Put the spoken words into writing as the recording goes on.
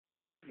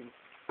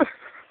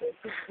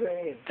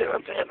saying? Do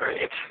it, Dan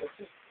Reed.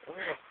 Oh,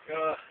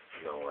 God.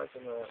 No,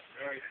 watching that.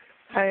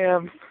 I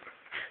am.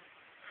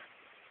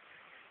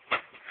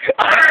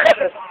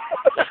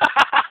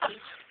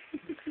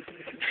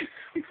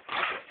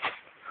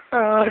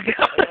 Oh,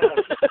 God.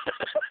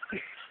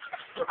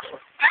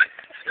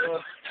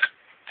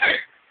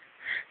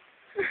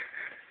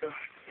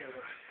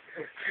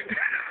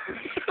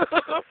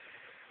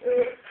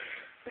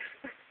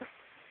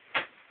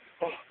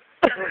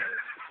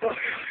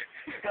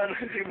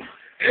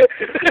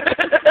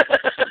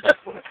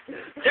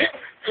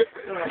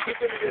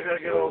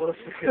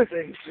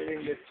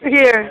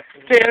 Here,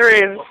 Dan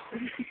Reed.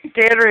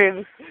 Dan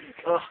Reed.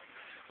 Oh,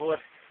 what?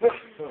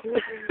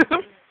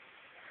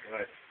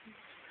 Right.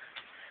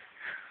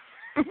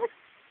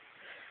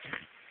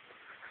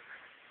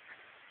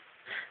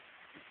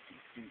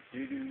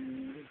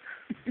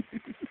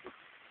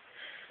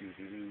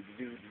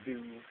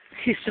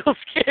 He's so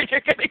scared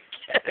you're gonna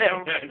get him.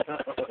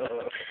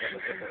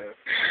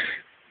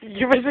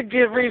 You're missing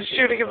Dan Reed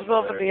shooting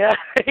himself in the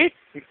eye.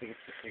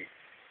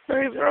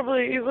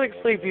 He's like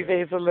sleepy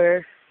face in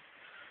there.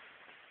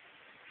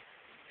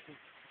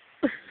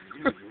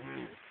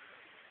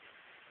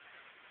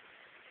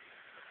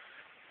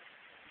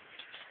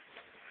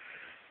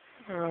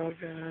 Oh,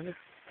 God.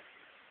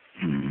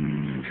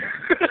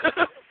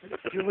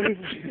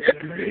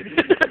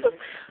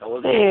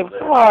 Babe,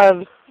 come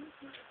on.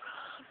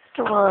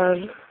 Come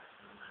on.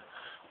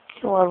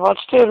 Come on, watch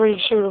Dan Reed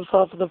shoot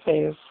himself in the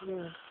face.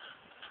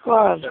 Come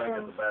on.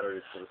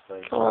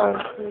 Come on.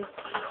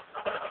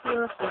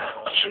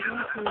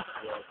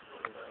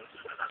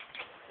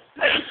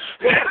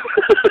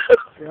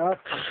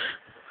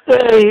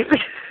 Hey.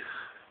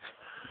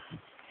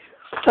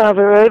 Stop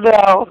it right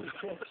now.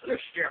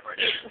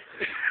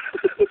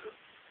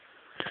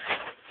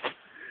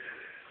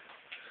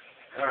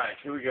 Alright,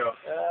 here we go.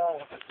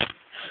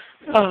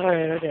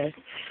 Alright, okay.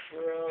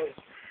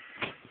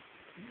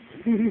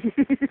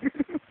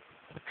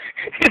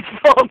 It's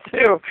full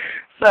too,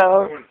 so. I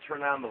want to turn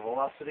down the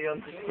velocity on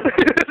this.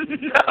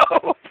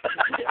 No.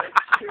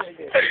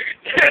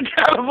 Turn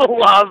down the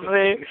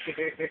velocity.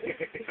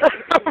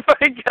 Oh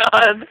my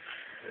God.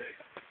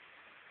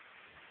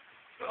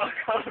 Oh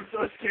God, I'm so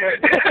scared.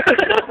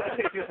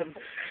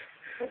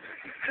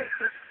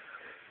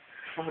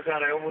 Oh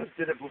God, I almost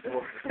did it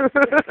before.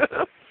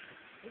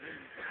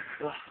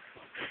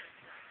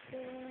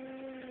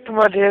 Come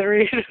on, Dan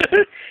Reed.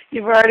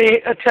 You've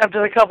already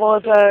attempted a couple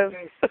of times.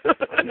 The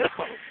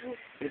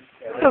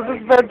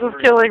suspense is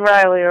killing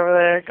Riley over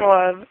there. Come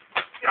on.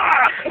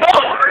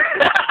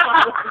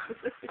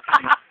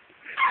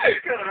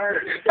 It's gonna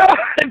hurt. Oh,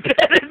 I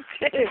bet it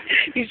did.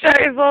 You shot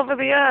yourself in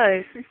the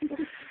eye.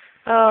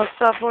 Oh,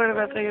 stop worrying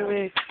about thinking of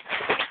me.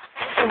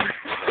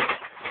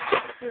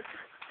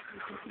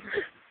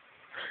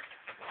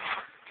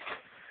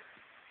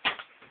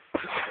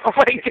 Oh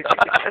my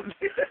God.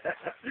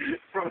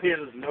 Probably in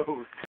his nose.